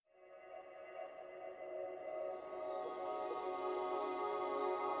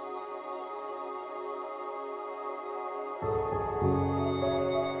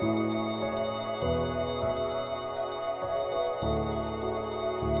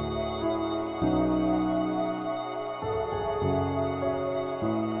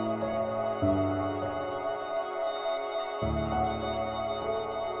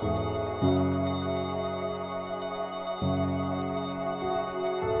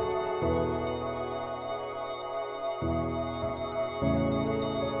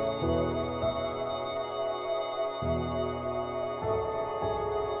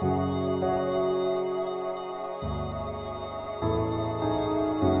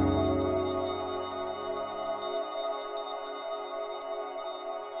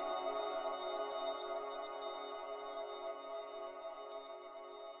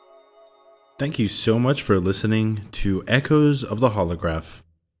Thank you so much for listening to Echoes of the Holograph.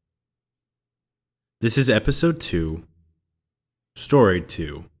 This is Episode 2, Story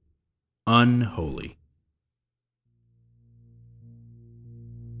 2, Unholy.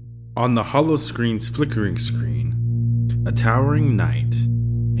 On the holoscreen's flickering screen, a towering knight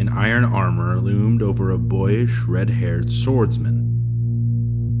in iron armor loomed over a boyish, red-haired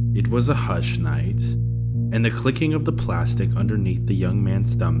swordsman. It was a hush night, and the clicking of the plastic underneath the young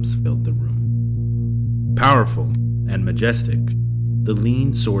man's thumbs filled the room. Powerful and majestic, the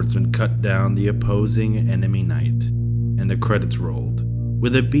lean swordsman cut down the opposing enemy knight, and the credits rolled.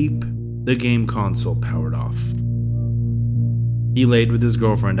 With a beep, the game console powered off. He laid with his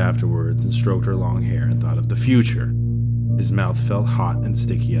girlfriend afterwards and stroked her long hair and thought of the future. His mouth felt hot and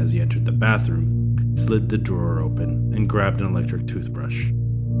sticky as he entered the bathroom, slid the drawer open, and grabbed an electric toothbrush.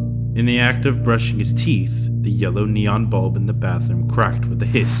 In the act of brushing his teeth, the yellow neon bulb in the bathroom cracked with a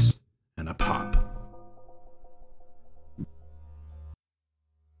hiss and a pop.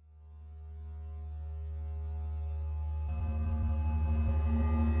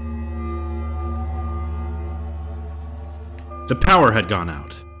 The power had gone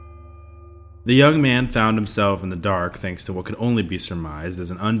out. The young man found himself in the dark thanks to what could only be surmised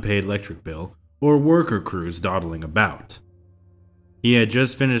as an unpaid electric bill or worker crews dawdling about. He had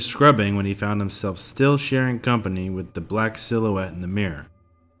just finished scrubbing when he found himself still sharing company with the black silhouette in the mirror.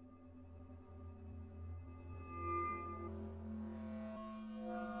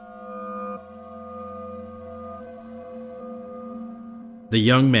 The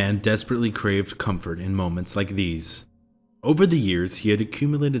young man desperately craved comfort in moments like these. Over the years, he had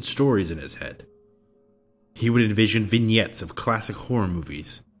accumulated stories in his head. He would envision vignettes of classic horror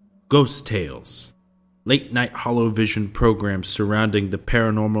movies, ghost tales, late-night holovision programs surrounding the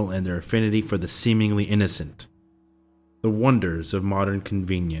paranormal and their affinity for the seemingly innocent. The wonders of modern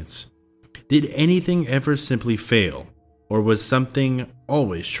convenience. Did anything ever simply fail, or was something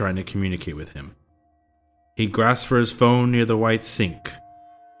always trying to communicate with him? He grasped for his phone near the white sink.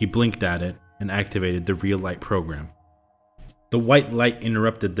 He blinked at it and activated the real light program. The white light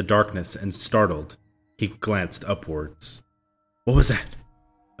interrupted the darkness and startled. He glanced upwards. What was that?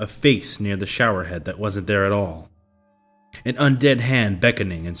 A face near the shower head that wasn't there at all. An undead hand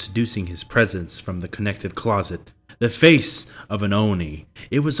beckoning and seducing his presence from the connected closet. The face of an Oni.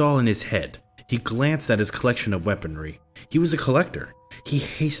 It was all in his head. He glanced at his collection of weaponry. He was a collector. He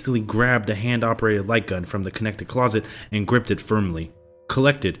hastily grabbed a hand-operated light gun from the connected closet and gripped it firmly.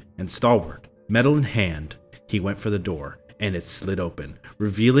 Collected and stalwart, metal in hand, he went for the door. And it slid open,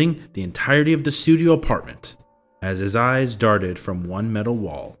 revealing the entirety of the studio apartment as his eyes darted from one metal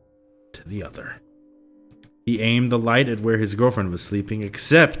wall to the other. He aimed the light at where his girlfriend was sleeping,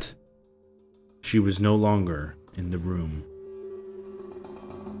 except she was no longer in the room.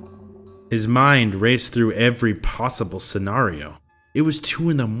 His mind raced through every possible scenario. It was 2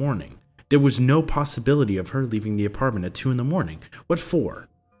 a.m. There was no possibility of her leaving the apartment at 2 a.m. What for?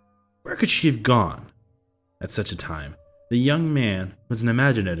 Where could she have gone at such a time? The young man was an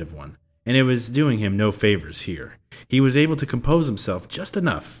imaginative one, and it was doing him no favors here. He was able to compose himself just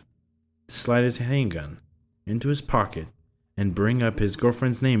enough to slide his handgun into his pocket and bring up his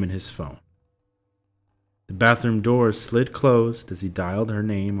girlfriend's name in his phone. The bathroom door slid closed as he dialed her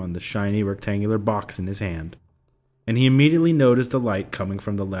name on the shiny rectangular box in his hand, and he immediately noticed a light coming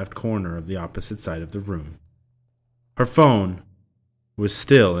from the left corner of the opposite side of the room. Her phone was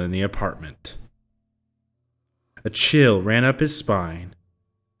still in the apartment. A chill ran up his spine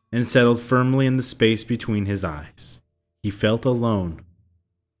and settled firmly in the space between his eyes. He felt alone.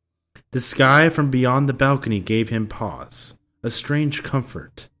 The sky from beyond the balcony gave him pause, a strange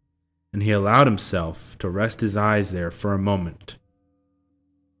comfort, and he allowed himself to rest his eyes there for a moment.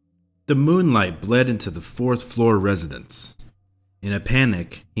 The moonlight bled into the 4th floor residence. In a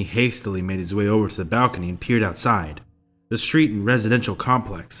panic, he hastily made his way over to the balcony and peered outside. The street and residential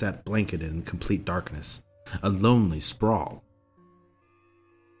complex sat blanketed in complete darkness. A lonely sprawl.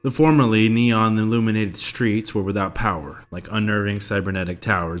 The formerly neon-illuminated streets were without power, like unnerving cybernetic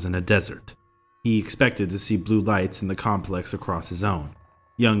towers in a desert. He expected to see blue lights in the complex across his own,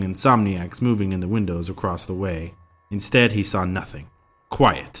 young insomniacs moving in the windows across the way. Instead, he saw nothing.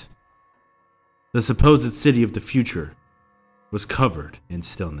 Quiet. The supposed city of the future was covered in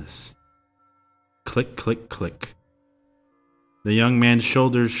stillness. Click, click, click. The young man's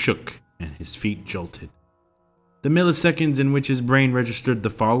shoulders shook and his feet jolted. The milliseconds in which his brain registered the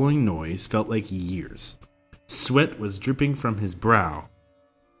following noise felt like years. Sweat was dripping from his brow.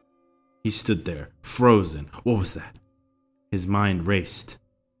 He stood there, frozen. What was that? His mind raced.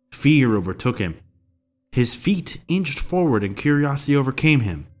 Fear overtook him. His feet inched forward and curiosity overcame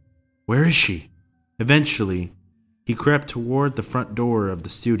him. Where is she? Eventually, he crept toward the front door of the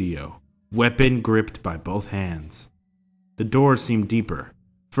studio, weapon gripped by both hands. The door seemed deeper,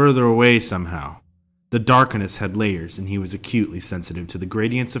 further away somehow. The darkness had layers, and he was acutely sensitive to the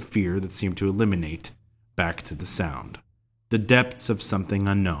gradients of fear that seemed to eliminate back to the sound, the depths of something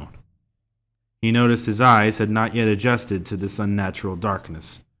unknown. He noticed his eyes had not yet adjusted to this unnatural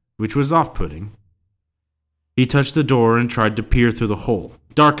darkness, which was off-putting. He touched the door and tried to peer through the hole.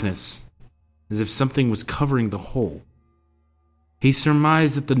 Darkness, as if something was covering the hole. He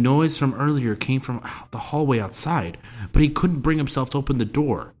surmised that the noise from earlier came from the hallway outside, but he couldn't bring himself to open the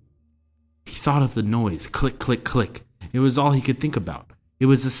door. He thought of the noise, click, click, click. It was all he could think about. It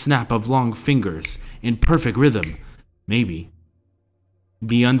was the snap of long fingers, in perfect rhythm, maybe.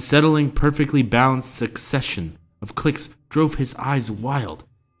 The unsettling, perfectly balanced succession of clicks drove his eyes wild.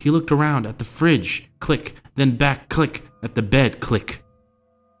 He looked around at the fridge, click, then back, click, at the bed, click.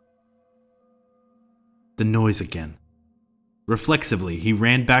 The noise again. Reflexively, he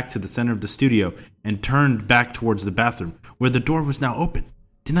ran back to the center of the studio and turned back towards the bathroom, where the door was now open.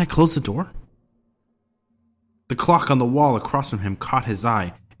 Didn't I close the door? The clock on the wall across from him caught his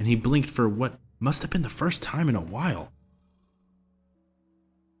eye, and he blinked for what must have been the first time in a while.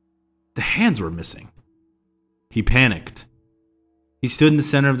 The hands were missing. He panicked. He stood in the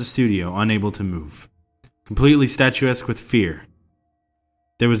center of the studio, unable to move, completely statuesque with fear.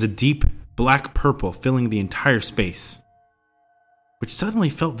 There was a deep black purple filling the entire space, which suddenly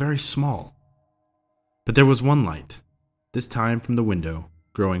felt very small. But there was one light, this time from the window,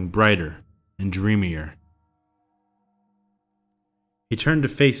 growing brighter and dreamier. He turned to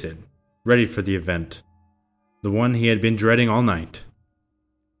face it, ready for the event, the one he had been dreading all night.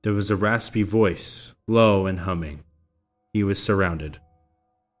 There was a raspy voice, low and humming. He was surrounded.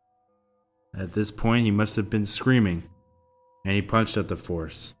 At this point, he must have been screaming, and he punched at the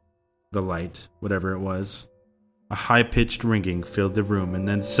force. The light, whatever it was. A high-pitched ringing filled the room, and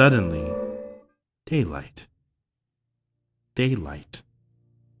then suddenly, daylight. Daylight.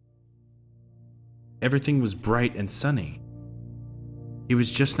 Everything was bright and sunny. He was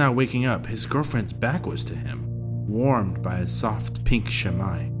just now waking up. His girlfriend's back was to him, warmed by a soft pink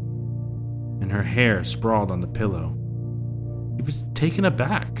chemise, and her hair sprawled on the pillow. He was taken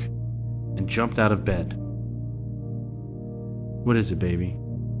aback and jumped out of bed. "What is it, baby?"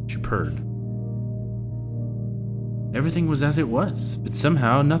 she purred. Everything was as it was, but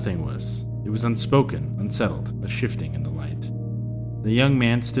somehow nothing was. It was unspoken, unsettled, a shifting in the light. The young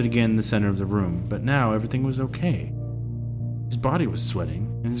man stood again in the center of the room, but now everything was okay. His body was sweating,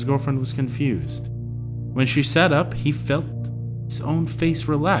 and his girlfriend was confused. When she sat up, he felt his own face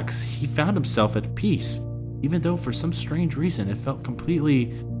relax. He found himself at peace, even though for some strange reason it felt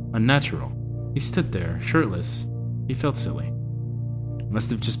completely unnatural. He stood there, shirtless. He felt silly. It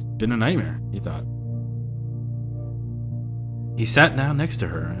must have just been a nightmare, he thought. He sat down next to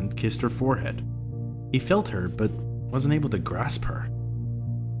her and kissed her forehead. He felt her, but wasn't able to grasp her.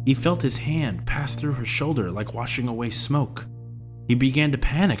 He felt his hand pass through her shoulder like washing away smoke. He began to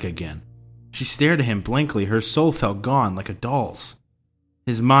panic again. She stared at him blankly. Her soul felt gone like a doll's.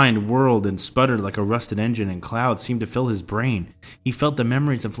 His mind whirled and sputtered like a rusted engine, and clouds seemed to fill his brain. He felt the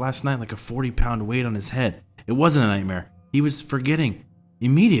memories of last night like a 40-pound weight on his head. It wasn't a nightmare. He was forgetting.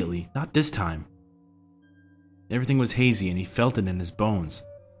 Immediately, not this time. Everything was hazy, and he felt it in his bones.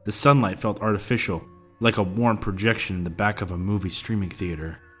 The sunlight felt artificial, like a warm projection in the back of a movie streaming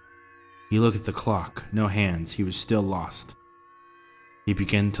theater. He looked at the clock. No hands. He was still lost. He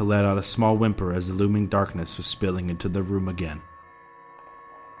began to let out a small whimper as the looming darkness was spilling into the room again.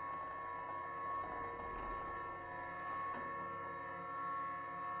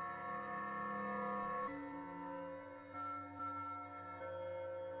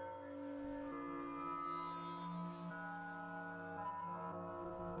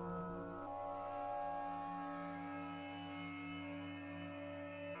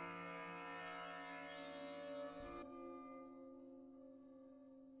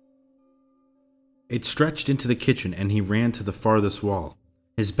 It stretched into the kitchen, and he ran to the farthest wall.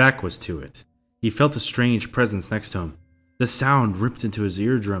 His back was to it. He felt a strange presence next to him. The sound ripped into his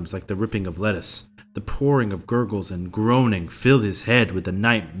eardrums like the ripping of lettuce. The pouring of gurgles and groaning filled his head with the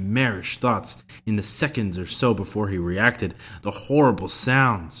nightmarish thoughts. In the seconds or so before he reacted, the horrible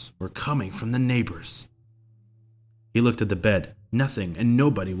sounds were coming from the neighbors. He looked at the bed. Nothing and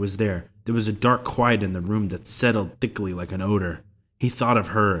nobody was there. There was a dark quiet in the room that settled thickly like an odor. He thought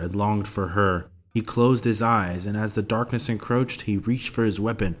of her and longed for her. He closed his eyes, and as the darkness encroached, he reached for his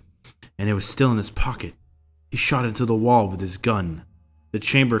weapon, and it was still in his pocket. He shot into the wall with his gun. The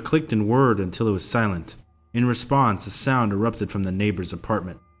chamber clicked and whirred until it was silent. In response, a sound erupted from the neighbor's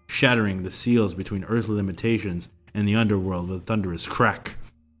apartment. shattering the seals between earthly limitations and the underworld with a thunderous crack.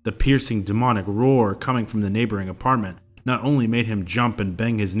 The piercing demonic roar coming from the neighboring apartment not only made him jump and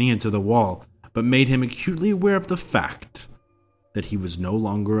bang his knee into the wall, but made him acutely aware of the fact that he was no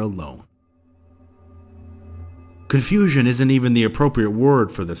longer alone. Confusion isn't even the appropriate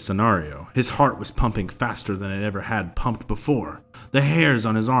word for this scenario. His heart was pumping faster than it ever had pumped before. The hairs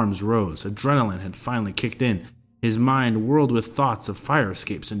on his arms rose. Adrenaline had finally kicked in. His mind whirled with thoughts of fire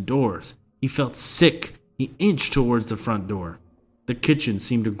escapes and doors. He felt sick. He inched towards the front door. The kitchen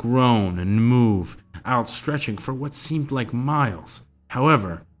seemed to groan and move, outstretching for what seemed like miles.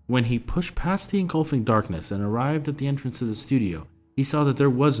 However, when he pushed past the engulfing darkness and arrived at the entrance to the studio, he saw that there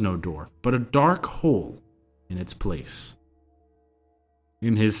was no door, but a dark hole in its place.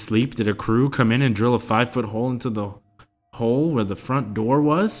 In his sleep, did a crew come in and drill a 5-foot hole into the hole where the front door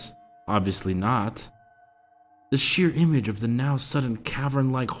was? Obviously not. The sheer image of the now sudden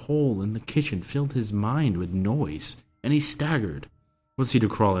cavern-like hole in the kitchen filled his mind with noise, and he staggered. Was he to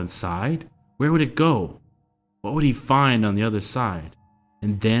crawl inside? Where would it go? What would he find on the other side?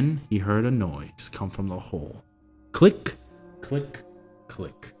 And then he heard a noise come from the hole. Click, click,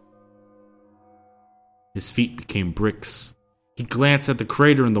 click. His feet became bricks. He glanced at the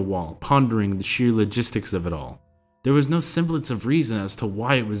crater in the wall, pondering the sheer logistics of it all. There was no semblance of reason as to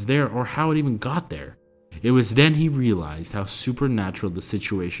why it was there or how it even got there. It was then he realized how supernatural the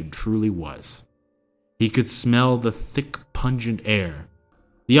situation truly was. He could smell the thick, pungent air.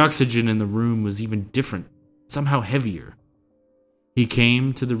 The oxygen in the room was even different, somehow heavier. He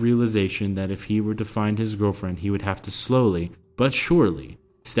came to the realization that if he were to find his girlfriend, he would have to slowly, but surely,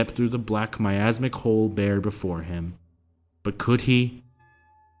 step through the black miasmic hole bared before him. But could he?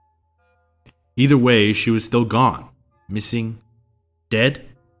 Either way, she was still gone. Missing. Dead?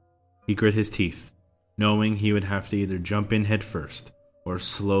 He grit his teeth, knowing he would have to either jump in head first or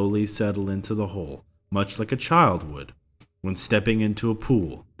slowly settle into the hole, much like a child would when stepping into a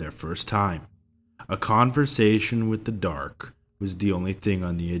pool their first time. A conversation with the dark was the only thing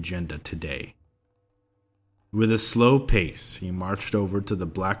on the agenda today. With a slow pace, he marched over to the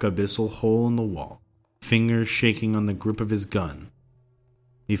black abyssal hole in the wall, fingers shaking on the grip of his gun.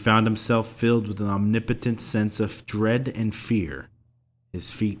 He found himself filled with an omnipotent sense of dread and fear.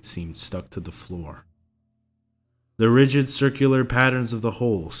 His feet seemed stuck to the floor. The rigid circular patterns of the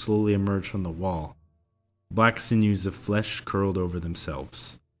hole slowly emerged from the wall. Black sinews of flesh curled over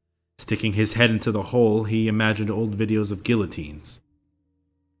themselves. Sticking his head into the hole, he imagined old videos of guillotines.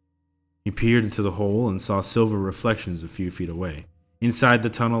 He peered into the hole and saw silver reflections a few feet away. Inside the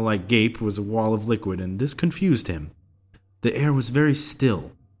tunnel-like gape was a wall of liquid, and this confused him. The air was very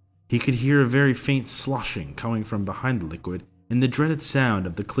still. He could hear a very faint sloshing coming from behind the liquid, and the dreaded sound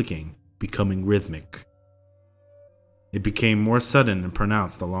of the clicking becoming rhythmic. It became more sudden and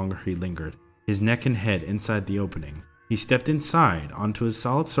pronounced the longer he lingered, his neck and head inside the opening. He stepped inside onto a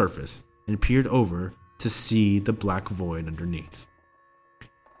solid surface and peered over to see the black void underneath.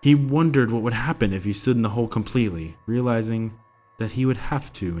 He wondered what would happen if he stood in the hole completely, realizing that he would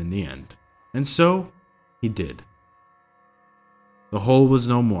have to in the end. And so, he did. The hole was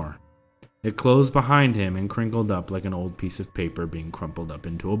no more. It closed behind him and crinkled up like an old piece of paper being crumpled up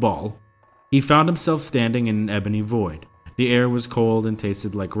into a ball. He found himself standing in an ebony void. The air was cold and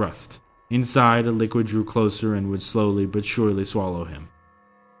tasted like rust. Inside, a liquid drew closer and would slowly but surely swallow him.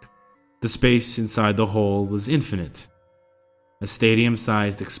 The space inside the hole was infinite. A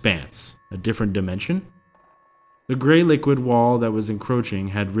stadium-sized expanse, a different dimension? The gray liquid wall that was encroaching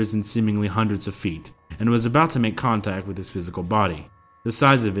had risen seemingly hundreds of feet, and was about to make contact with his physical body. The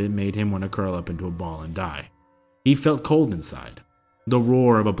size of it made him want to curl up into a ball and die. He felt cold inside. The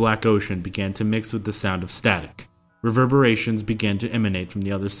roar of a black ocean began to mix with the sound of static. Reverberations began to emanate from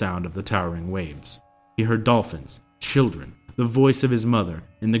the other sound of the towering waves. He heard dolphins, children, the voice of his mother,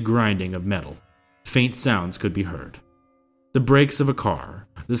 and the grinding of metal. Faint sounds could be heard. The brakes of a car,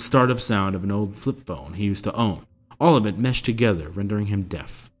 the startup sound of an old flip phone he used to own, all of it meshed together, rendering him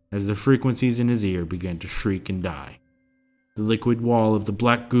deaf, as the frequencies in his ear began to shriek and die. The liquid wall of the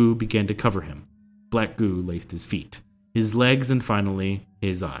black goo began to cover him. Black goo laced his feet, his legs, and finally,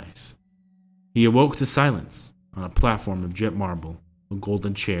 his eyes. He awoke to silence on a platform of jet marble, a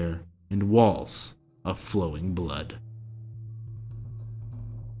golden chair, and walls of flowing blood.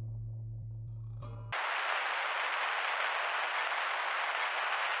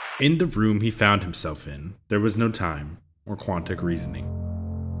 In the room he found himself in, there was no time or quantic reasoning,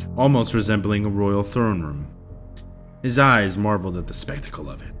 almost resembling a royal throne room. His eyes marveled at the spectacle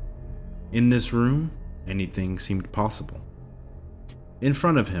of it. In this room, anything seemed possible. In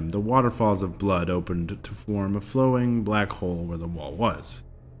front of him, the waterfalls of blood opened to form a flowing black hole where the wall was.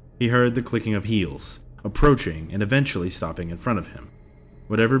 He heard the clicking of heels, approaching and eventually stopping in front of him.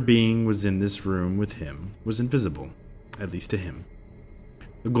 Whatever being was in this room with him was invisible, at least to him.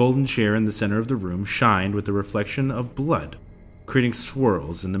 The golden chair in the center of the room shined with a reflection of blood, creating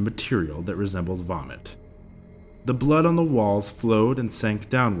swirls in the material that resembled vomit. The blood on the walls flowed and sank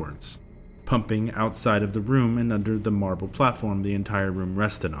downwards, pumping outside of the room and under the marble platform the entire room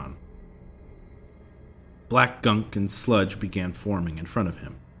rested on. Black gunk and sludge began forming in front of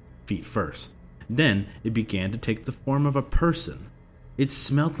him, feet first. Then it began to take the form of a person. It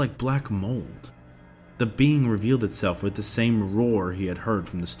smelled like black mold. The being revealed itself with the same roar he had heard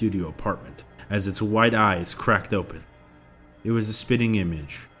from the studio apartment, as its white eyes cracked open. It was a spitting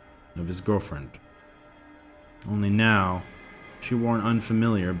image of his girlfriend. Only now, she wore an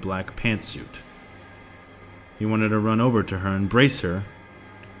unfamiliar black pantsuit. He wanted to run over to her and embrace her,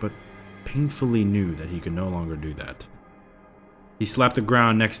 but painfully knew that he could no longer do that. He slapped the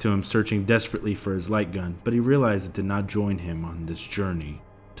ground next to him, searching desperately for his light gun, but he realized it did not join him on this journey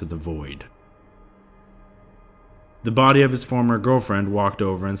to the void. The body of his former girlfriend walked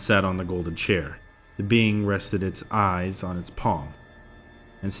over and sat on the golden chair. The being rested its eyes on its palm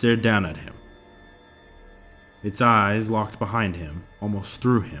and stared down at him. Its eyes locked behind him, almost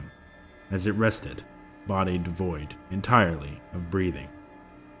through him, as it rested, body devoid entirely of breathing.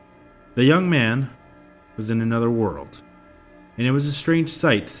 The young man was in another world, and it was a strange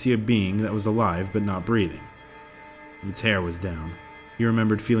sight to see a being that was alive but not breathing. Its hair was down. He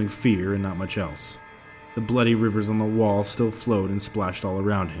remembered feeling fear and not much else. The bloody rivers on the wall still flowed and splashed all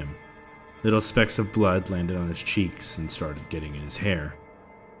around him. Little specks of blood landed on his cheeks and started getting in his hair.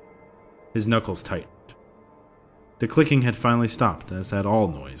 His knuckles tightened. The clicking had finally stopped, as had all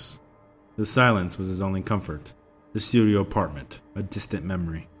noise. The silence was his only comfort. The studio apartment, a distant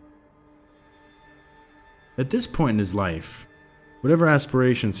memory. At this point in his life, whatever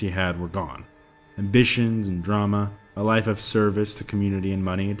aspirations he had were gone. Ambitions and drama, a life of service to community and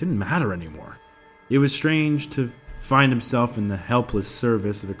money, it didn't matter anymore. It was strange to find himself in the helpless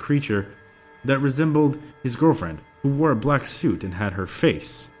service of a creature that resembled his girlfriend, who wore a black suit and had her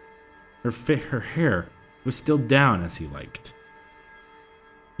face. Her hair was still down as he liked.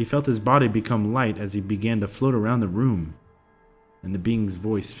 He felt his body become light as he began to float around the room, and the being's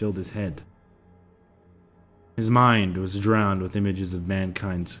voice filled his head. His mind was drowned with images of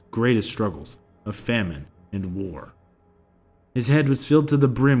mankind's greatest struggles, of famine and war. His head was filled to the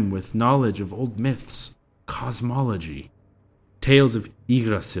brim with knowledge of old myths, cosmology, tales of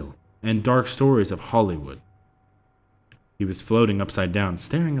Yggdrasil, and dark stories of Hollywood. He was floating upside down,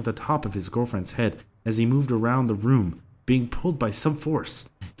 staring at the top of his girlfriend's head as he moved around the room, being pulled by some force.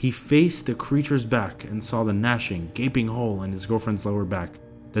 He faced the creature's back and saw the gnashing, gaping hole in his girlfriend's lower back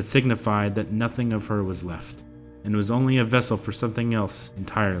that signified that nothing of her was left, and was only a vessel for something else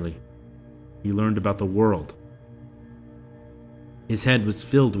entirely. He learned about the world. His head was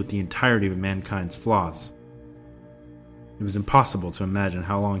filled with the entirety of mankind's flaws. It was impossible to imagine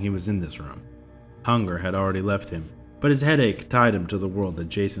how long he was in this room. Hunger had already left him, but his headache tied him to the world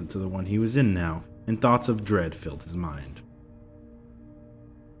adjacent to the one he was in now, and thoughts of dread filled his mind.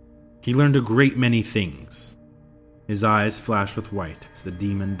 He learned a great many things. His eyes flashed with white as the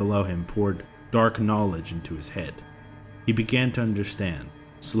demon below him poured dark knowledge into his head. He began to understand,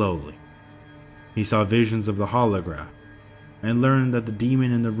 slowly. He saw visions of the holograph, and learned that the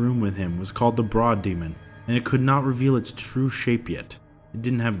demon in the room with him was called the Broad Demon, and it could not reveal its true shape yet. It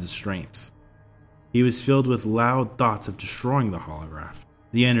didn't have the strength. He was filled with loud thoughts of destroying the holograph,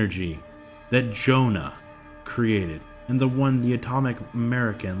 the energy that Jonah created, and the one the atomic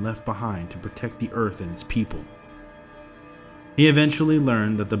American left behind to protect the Earth and its people. He eventually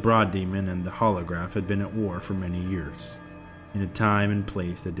learned that the Broad Demon and the holograph had been at war for many years, in a time and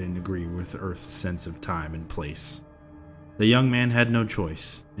place that didn't agree with Earth's sense of time and place. The young man had no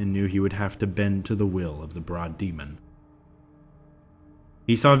choice, and knew he would have to bend to the will of the Broad Demon.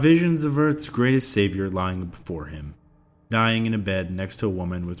 He saw visions of Earth's greatest savior lying before him, dying in a bed next to a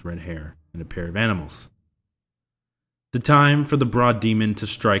woman with red hair and a pair of animals. The time for the Broad Demon to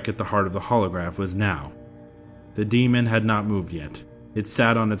strike at the heart of the holograph was now. The demon had not moved yet. It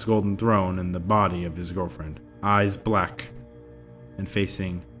sat on its golden throne in the body of his girlfriend, eyes black and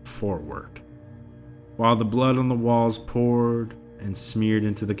facing forward, while the blood on the walls poured and smeared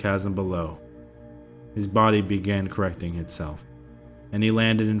into the chasm below. His body began correcting itself, and he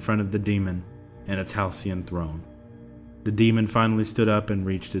landed in front of the demon and its halcyon throne. The demon finally stood up and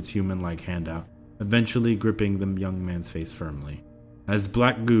reached its human-like hand out, eventually gripping the young man's face firmly, as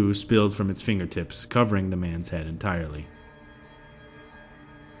black goo spilled from its fingertips, covering the man's head entirely.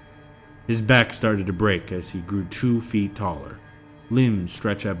 His back started to break as he grew 2 feet taller. Limbs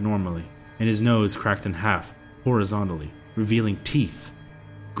stretch abnormally, and his nose cracked in half, horizontally, revealing teeth.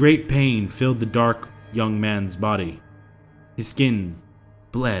 Great pain filled the dark young man's body. His skin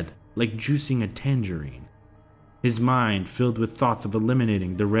bled like juicing a tangerine. His mind filled with thoughts of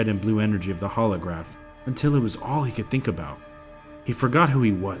eliminating the red and blue energy of the holograph until it was all he could think about. He forgot who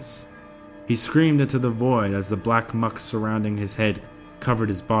he was. He screamed into the void as the black muck surrounding his head covered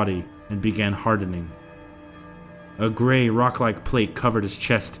his body and began hardening. A gray rock-like plate covered his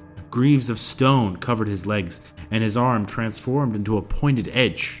chest, greaves of stone covered his legs, and his arm transformed into a pointed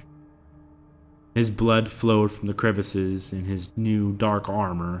edge. His blood flowed from the crevices in his new dark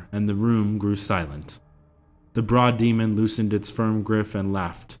armor, and the room grew silent. The broad demon loosened its firm grip and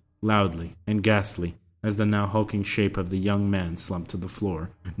laughed, loudly and ghastly, as the now hulking shape of the young man slumped to the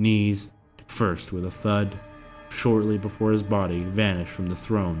floor, knees first with a thud, shortly before his body vanished from the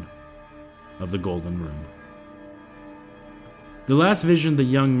throne of the Golden Room. The last vision the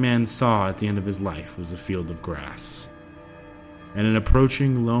young man saw at the end of his life was a field of grass, and an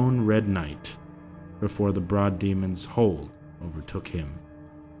approaching lone red night before the broad demon's hold overtook him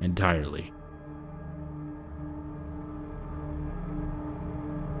entirely.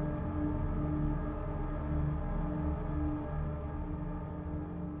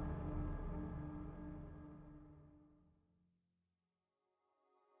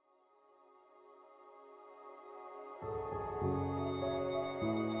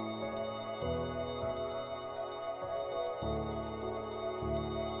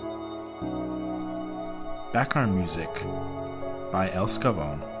 Background music by El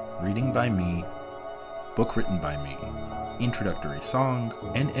Scavone, reading by me, book written by me, introductory song,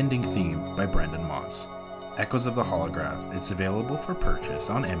 and ending theme by Brandon Moss. Echoes of the Holograph is available for purchase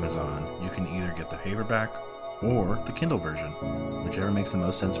on Amazon. You can either get the paperback or the Kindle version, whichever makes the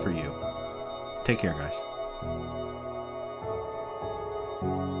most sense for you. Take care, guys.